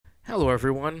Hello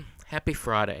everyone, happy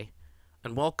Friday,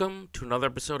 and welcome to another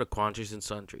episode of Quandaries and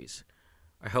Sundries.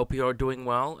 I hope you are doing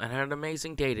well and had an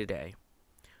amazing day today.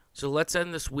 So let's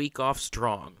end this week off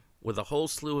strong, with a whole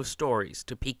slew of stories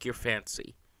to pique your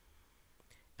fancy,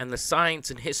 and the science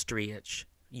and history itch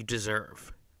you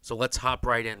deserve. So let's hop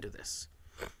right into this.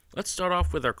 Let's start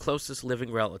off with our closest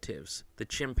living relatives, the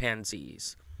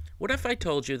chimpanzees. What if I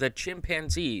told you that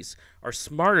chimpanzees are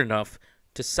smart enough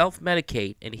to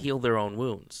self-medicate and heal their own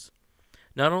wounds?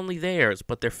 Not only theirs,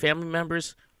 but their family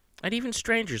members and even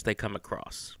strangers they come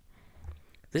across.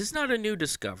 This is not a new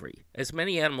discovery, as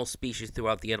many animal species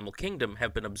throughout the animal kingdom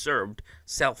have been observed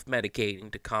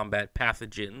self-medicating to combat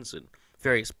pathogens and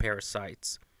various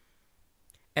parasites.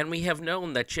 And we have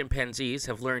known that chimpanzees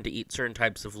have learned to eat certain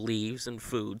types of leaves and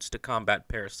foods to combat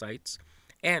parasites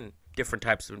and different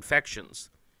types of infections.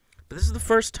 But this is the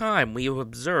first time we have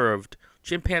observed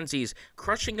chimpanzees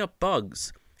crushing up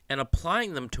bugs and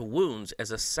applying them to wounds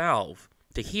as a salve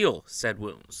to heal said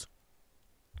wounds.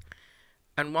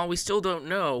 And while we still don't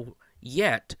know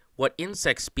yet what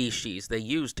insect species they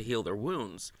use to heal their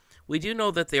wounds, we do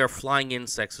know that they are flying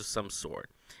insects of some sort,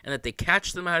 and that they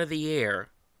catch them out of the air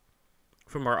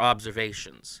from our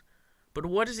observations. But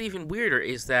what is even weirder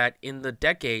is that in the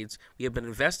decades we have been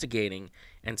investigating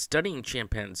and studying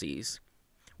chimpanzees,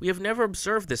 we have never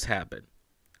observed this happen.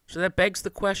 So that begs the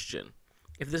question,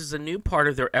 if this is a new part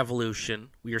of their evolution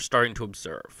we are starting to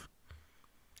observe.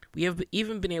 We have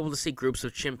even been able to see groups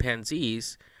of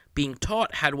chimpanzees being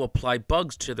taught how to apply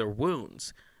bugs to their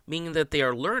wounds, meaning that they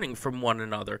are learning from one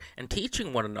another and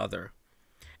teaching one another.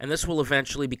 And this will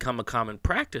eventually become a common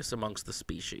practice amongst the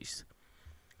species.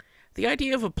 The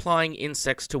idea of applying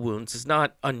insects to wounds is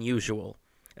not unusual.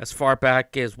 As far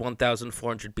back as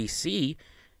 1400 BC,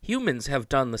 humans have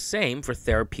done the same for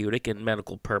therapeutic and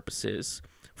medical purposes,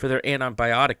 for their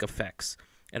antibiotic effects,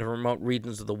 and in remote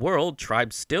regions of the world,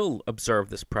 tribes still observe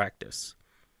this practice.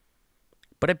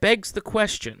 But it begs the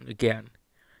question, again,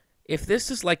 if this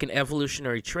is like an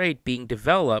evolutionary trait being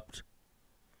developed,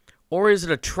 or is it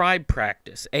a tribe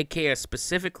practice, aka a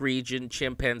specific region,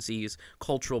 chimpanzees,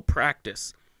 cultural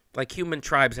practice, like human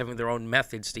tribes having their own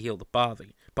methods to heal the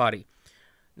body?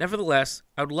 Nevertheless,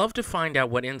 I would love to find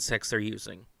out what insects they're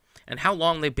using, and how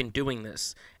long they've been doing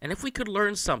this, and if we could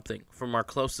learn something from our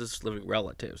closest living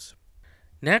relatives.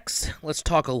 Next, let's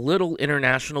talk a little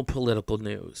international political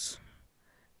news.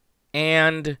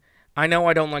 And I know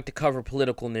I don't like to cover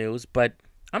political news, but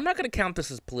I'm not going to count this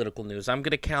as political news. I'm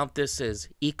going to count this as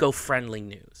eco-friendly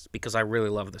news, because I really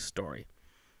love this story.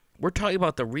 We're talking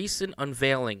about the recent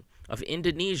unveiling of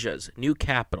Indonesia's new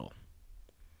capital.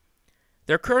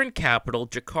 Their current capital,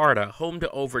 Jakarta, home to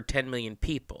over 10 million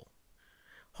people,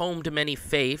 home to many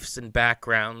faiths and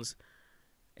backgrounds,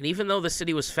 and even though the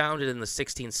city was founded in the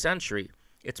 16th century,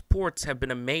 its ports have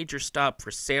been a major stop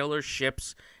for sailors,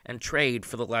 ships, and trade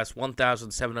for the last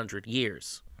 1,700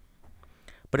 years.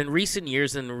 But in recent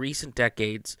years and in recent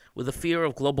decades, with the fear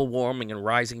of global warming and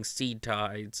rising sea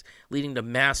tides leading to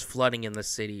mass flooding in the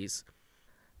cities,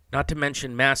 not to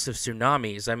mention massive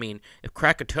tsunamis, I mean, if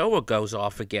Krakatoa goes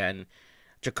off again,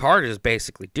 Jakarta is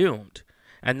basically doomed.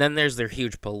 And then there's their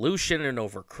huge pollution and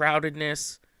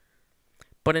overcrowdedness.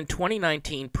 But in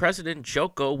 2019, President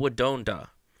Joko Widodo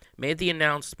made the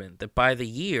announcement that by the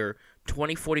year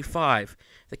 2045,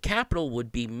 the capital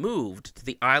would be moved to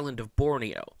the island of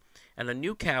Borneo, and a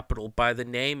new capital by the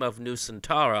name of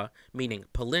Nusantara, meaning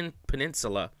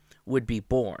peninsula, would be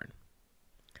born.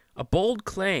 A bold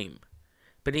claim,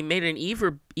 but he made an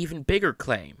even bigger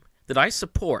claim that I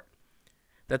support,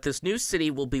 that this new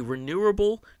city will be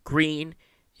renewable, green,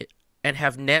 and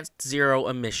have net zero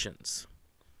emissions.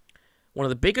 One of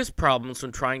the biggest problems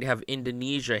when trying to have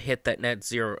Indonesia hit that net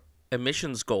zero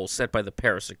emissions goal set by the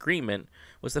Paris Agreement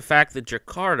was the fact that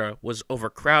Jakarta was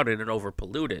overcrowded and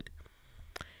overpolluted.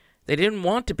 They didn't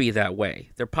want to be that way.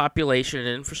 Their population and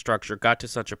infrastructure got to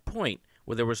such a point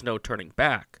where there was no turning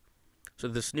back. So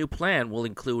this new plan will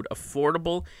include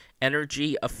affordable,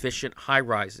 energy-efficient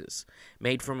high-rises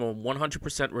made from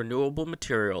 100% renewable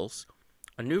materials,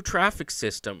 a new traffic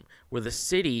system where the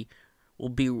city will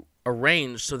be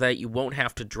arranged so that you won't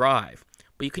have to drive,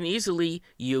 but you can easily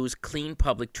use clean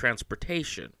public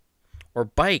transportation, or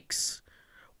bikes,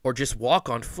 or just walk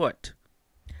on foot.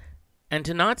 And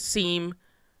to not seem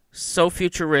so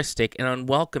futuristic and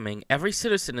unwelcoming, every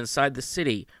citizen inside the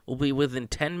city will be within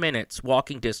 10 minutes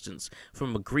walking distance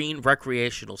from a green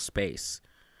recreational space.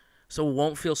 So it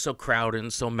won't feel so crowded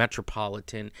and so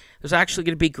metropolitan. There's actually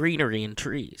going to be greenery and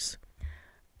trees.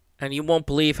 And you won't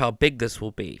believe how big this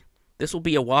will be. This will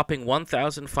be a whopping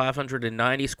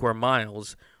 1,590 square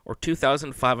miles, or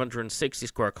 2,560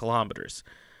 square kilometers.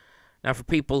 Now, for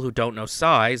people who don't know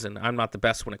size, and I'm not the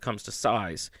best when it comes to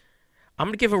size, I'm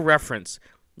going to give a reference.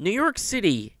 New York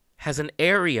City has an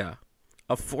area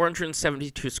of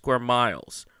 472 square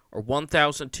miles, or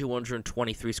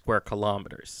 1,223 square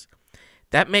kilometers.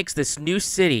 That makes this new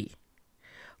city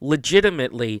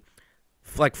legitimately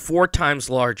like 4 times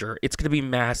larger. It's going to be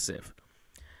massive.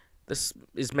 This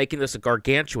is making this a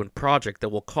gargantuan project that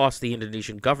will cost the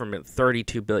Indonesian government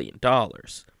 $32 billion.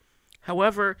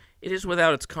 However, it is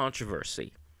without its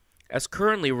controversy, as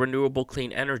currently renewable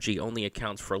clean energy only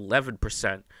accounts for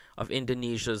 11% of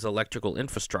Indonesia's electrical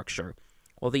infrastructure,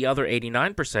 while the other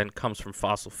 89% comes from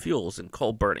fossil fuels and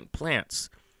coal-burning plants.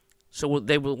 So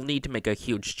they will need to make a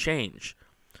huge change.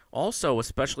 Also,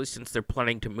 especially since they're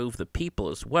planning to move the people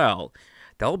as well,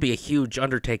 that will be a huge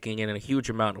undertaking and a huge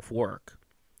amount of work.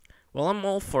 Well, I'm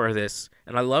all for this,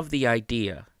 and I love the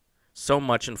idea so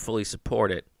much and fully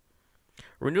support it.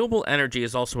 Renewable energy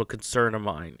is also a concern of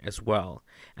mine as well,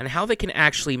 and how they can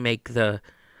actually make the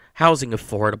housing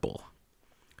affordable.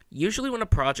 Usually when a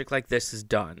project like this is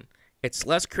done, it's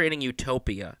less creating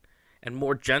utopia and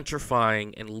more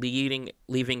gentrifying and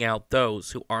leaving out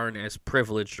those who aren't as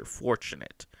privileged or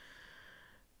fortunate.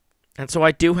 And so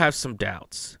I do have some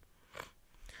doubts.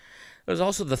 There's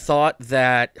also the thought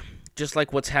that, just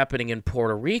like what's happening in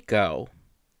Puerto Rico,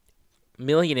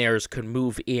 millionaires could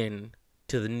move in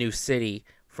to the new city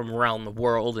from around the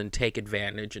world and take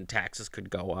advantage, and taxes could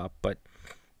go up, but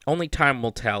only time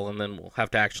will tell, and then we'll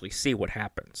have to actually see what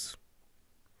happens.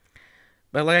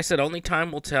 But like I said, only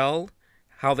time will tell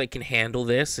how they can handle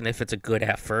this, and if it's a good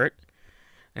effort,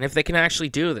 and if they can actually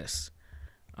do this.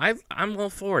 I'm all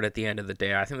for it at the end of the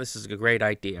day. I think this is a great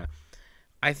idea.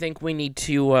 I think we need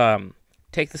to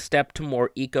take the step to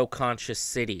more eco-conscious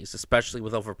cities, especially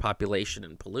with overpopulation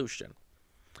and pollution.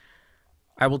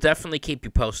 I will definitely keep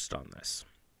you posted on this.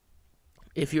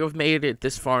 If you have made it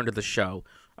this far into the show,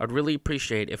 I'd really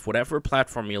appreciate if whatever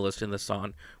platform you listen to this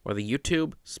on, whether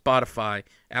YouTube, Spotify,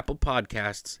 Apple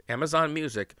Podcasts, Amazon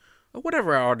Music, or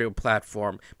whatever audio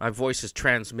platform my voice is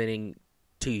transmitting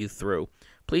to you through,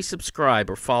 please subscribe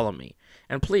or follow me.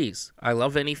 And please, I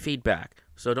love any feedback,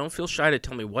 so don't feel shy to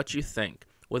tell me what you think,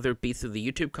 whether it be through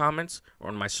the YouTube comments or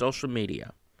on my social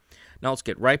media. Now let's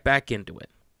get right back into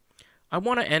it. I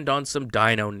want to end on some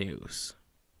dino news.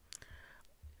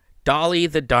 Dolly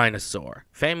the Dinosaur,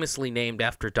 famously named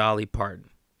after Dolly Parton,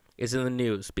 is in the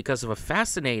news because of a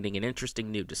fascinating and interesting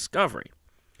new discovery.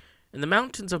 In the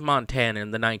mountains of Montana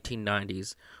in the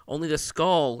 1990s, only the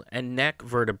skull and neck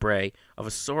vertebrae of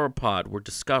a sauropod were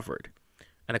discovered,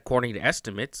 and according to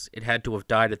estimates, it had to have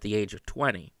died at the age of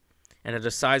 20, and at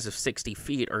a size of 60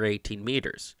 feet or 18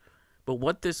 meters. But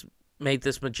what made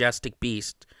this majestic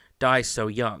beast die so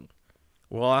young?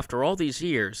 Well, after all these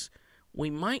years, we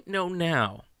might know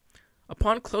now.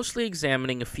 Upon closely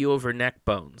examining a few of her neck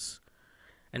bones,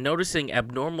 and noticing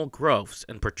abnormal growths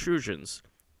and protrusions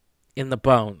in the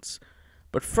bones.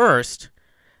 But first,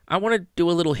 I want to do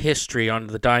a little history on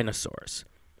the dinosaurs.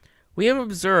 We have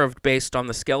observed, based on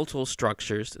the skeletal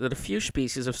structures, that a few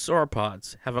species of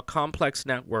sauropods have a complex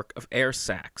network of air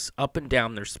sacs up and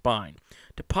down their spine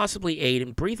to possibly aid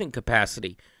in breathing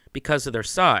capacity because of their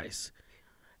size.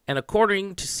 And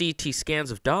according to CT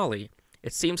scans of Dolly,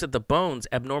 it seems that the bones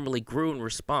abnormally grew in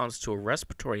response to a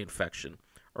respiratory infection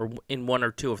or in one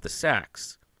or two of the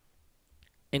sacs.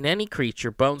 In any creature,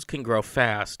 bones can grow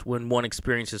fast when one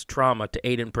experiences trauma to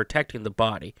aid in protecting the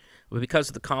body, but because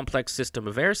of the complex system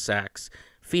of air sacs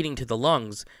feeding to the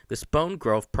lungs, this bone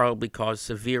growth probably caused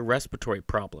severe respiratory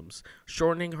problems,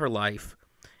 shortening her life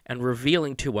and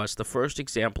revealing to us the first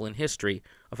example in history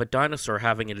of a dinosaur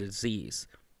having a disease.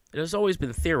 It has always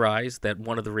been theorized that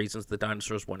one of the reasons the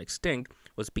dinosaurs went extinct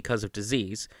was because of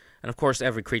disease, and of course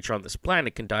every creature on this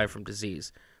planet can die from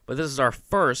disease. But this is our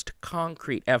first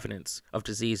concrete evidence of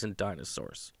disease in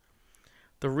dinosaurs.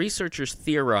 The researchers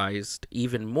theorized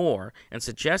even more and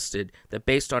suggested that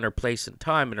based on her place and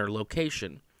time and her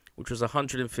location, which was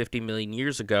 150 million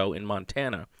years ago in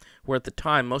Montana, where at the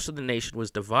time most of the nation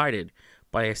was divided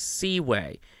by a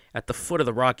seaway at the foot of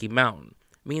the Rocky Mountain,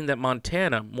 meaning that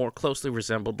Montana more closely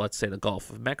resembled, let's say, the Gulf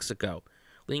of Mexico,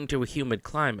 leading to a humid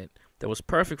climate that was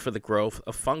perfect for the growth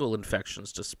of fungal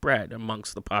infections to spread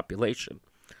amongst the population.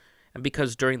 And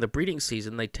because during the breeding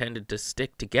season they tended to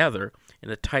stick together in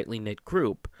a tightly knit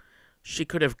group, she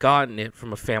could have gotten it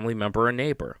from a family member or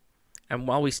neighbor. And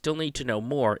while we still need to know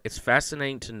more, it's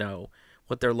fascinating to know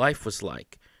what their life was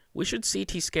like. We should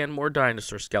CT scan more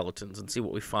dinosaur skeletons and see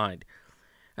what we find.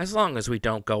 As long as we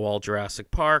don't go all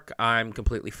Jurassic Park, I'm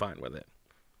completely fine with it.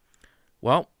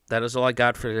 Well, that is all I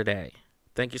got for today.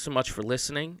 Thank you so much for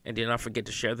listening, and do not forget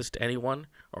to share this to anyone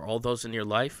or all those in your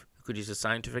life who could use a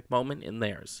scientific moment in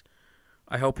theirs.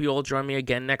 I hope you all join me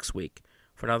again next week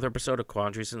for another episode of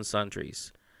Quandaries and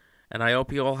Sundries. And I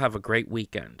hope you all have a great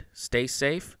weekend. Stay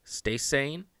safe, stay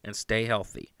sane, and stay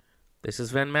healthy. This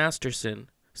is Van Masterson,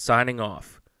 signing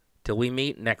off. Till we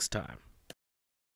meet next time.